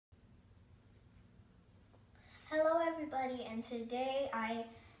everybody, and today I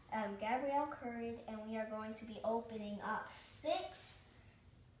am Gabrielle Shopkins, and we are going to be opening up 6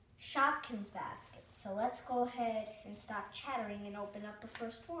 Shopkins baskets. So let's go ahead and stop chattering and open up the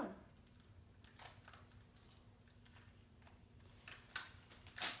first one.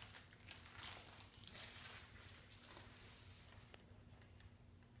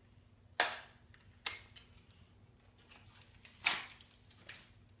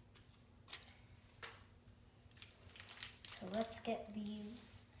 So let's get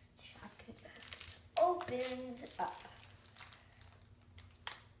these Shopkins baskets opened up.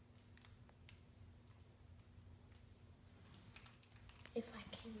 If I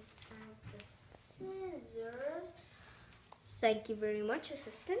can have the scissors. Thank you very much,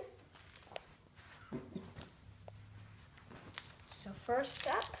 assistant. So first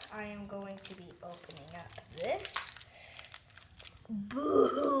up, I am going to be opening up this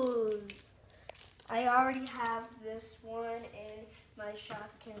booze. I already have this one in my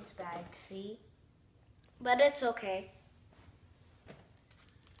Shopkins bag, see? But it's okay.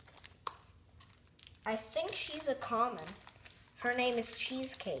 I think she's a common. Her name is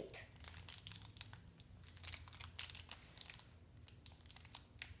Cheesecake.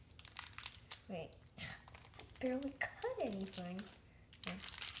 Wait, barely cut anything. Yeah.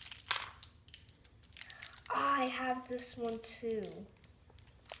 I have this one too.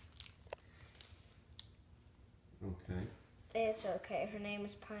 Okay. It's okay. Her name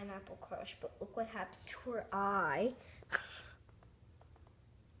is Pineapple Crush, but look what happened to her eye.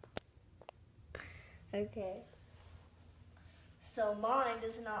 Okay. So mine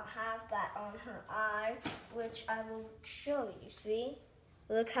does not have that on her eye, which I will show you, see?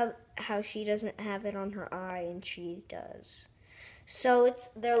 Look how she doesn't have it on her eye and she does. So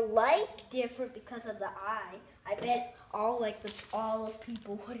they're like different because of the eye. I bet all of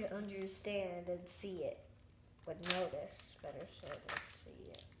people wouldn't understand and see it. Would notice better, so let's see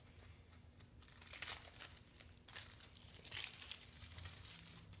it.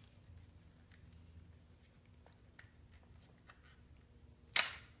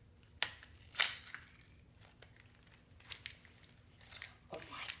 Oh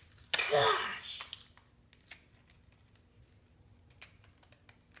my gosh!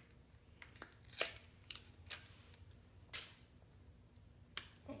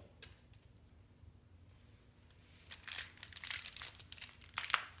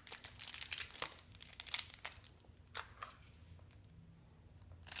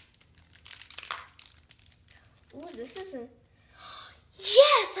 Ooh, this isn't...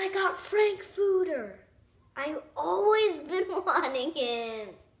 Yes, I got Frankfurter. I've always been wanting him.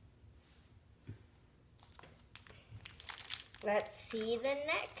 Let's see the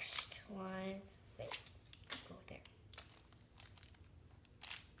next one. Wait, go there.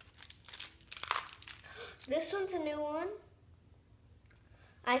 This one's a new one.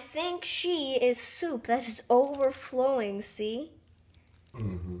 I think she is soup that is overflowing, see?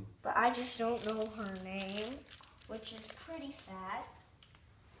 Mm-hmm. But I just don't know her name, which is pretty sad.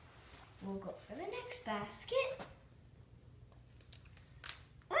 We'll go for the next basket.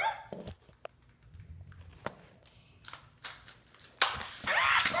 Ah!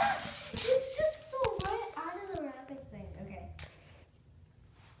 It's just fell right out of the wrapping thing. Okay.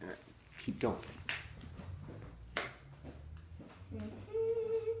 All right, keep going.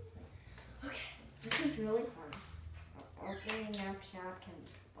 Okay, this is really fun. Opening up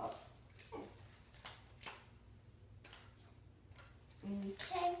Shopkins. Oh.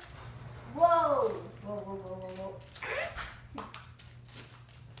 Okay. Whoa! Whoa, whoa, whoa, whoa, whoa.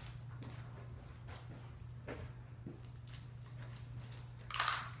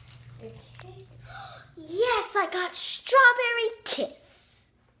 Okay. Yes, I got Strawberry Kiss.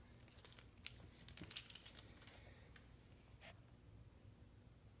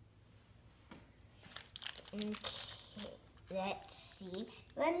 Okay, let's see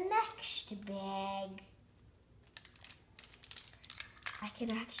the next bag. I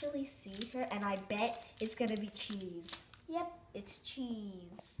can actually see her, and I bet it's gonna be cheese. Yep, it's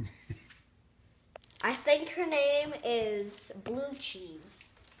cheese. I think her name is Blue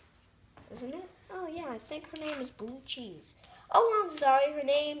Cheese. Isn't it? Oh yeah, I think her name is Blue Cheese. Oh, I'm sorry, her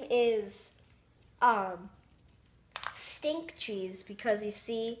name is Stink Cheese, because you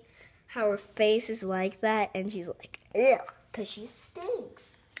see how her face is like that, and she's like, ugh, because she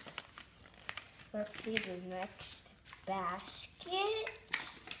stinks. Let's see the next basket.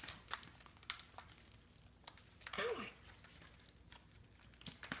 Ow.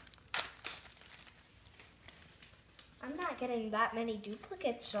 I'm not getting that many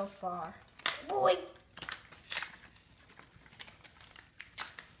duplicates so far. Boy.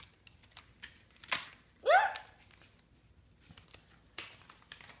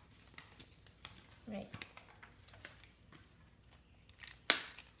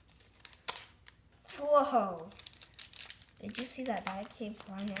 Whoa. Did you see that bag came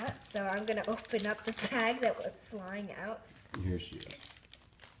flying out? So I'm going to open up the bag that went flying out. Here she is.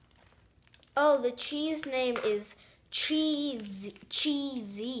 Oh, the cheese name is Cheesy.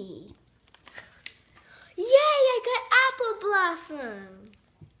 Yay, I got Apple Blossom.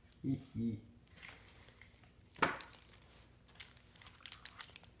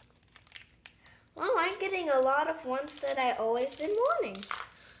 Well, I'm getting a lot of ones that I always been wanting.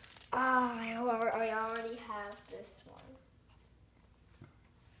 I already have this one.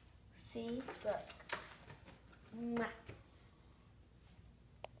 See, look. Mwah.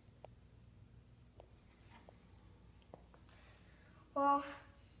 Well,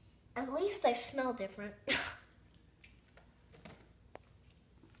 at least I smell different.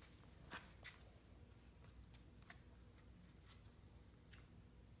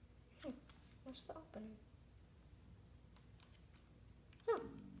 What's the opening? Oh.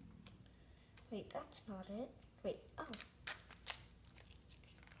 Wait, that's not it. Wait, oh.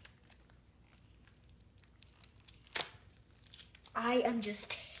 I am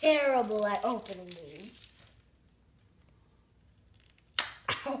just terrible at opening these.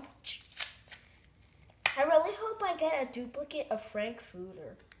 Ouch. I really hope I get a duplicate of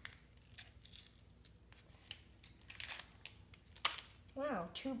Frankfurter. Wow,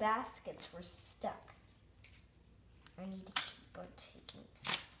 2 baskets were stuck. I need to keep on taking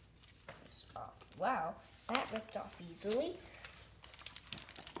this off. Wow, that ripped off easily.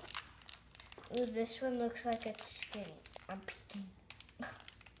 Ooh, this one looks like it's skinny. I'm peeking.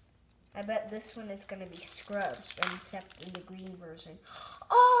 I bet this one is going to be Scrubs, except in the green version.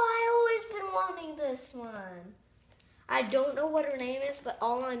 Oh, I always been wanting this one. I don't know what her name is, but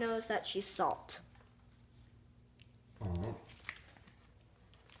all I know is that she's Salt. Oh.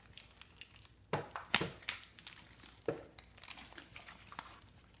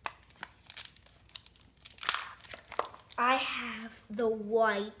 I have the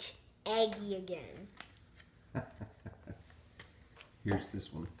white Eggy again. Here's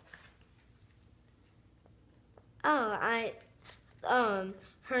this one. Oh,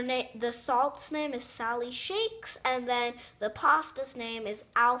 her name, the salt's name is Sally Shakes, and then the pasta's name is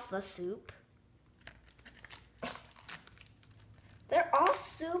Alpha Soup. They're all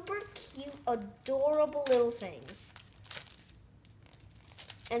super cute, adorable little things.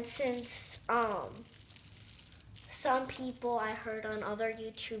 And since some people I heard on other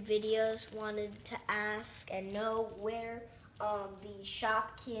YouTube videos wanted to ask and know where the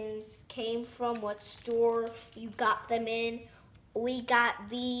Shopkins came from, what store you got them in, we got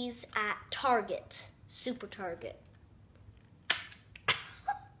these at Target, Super Target.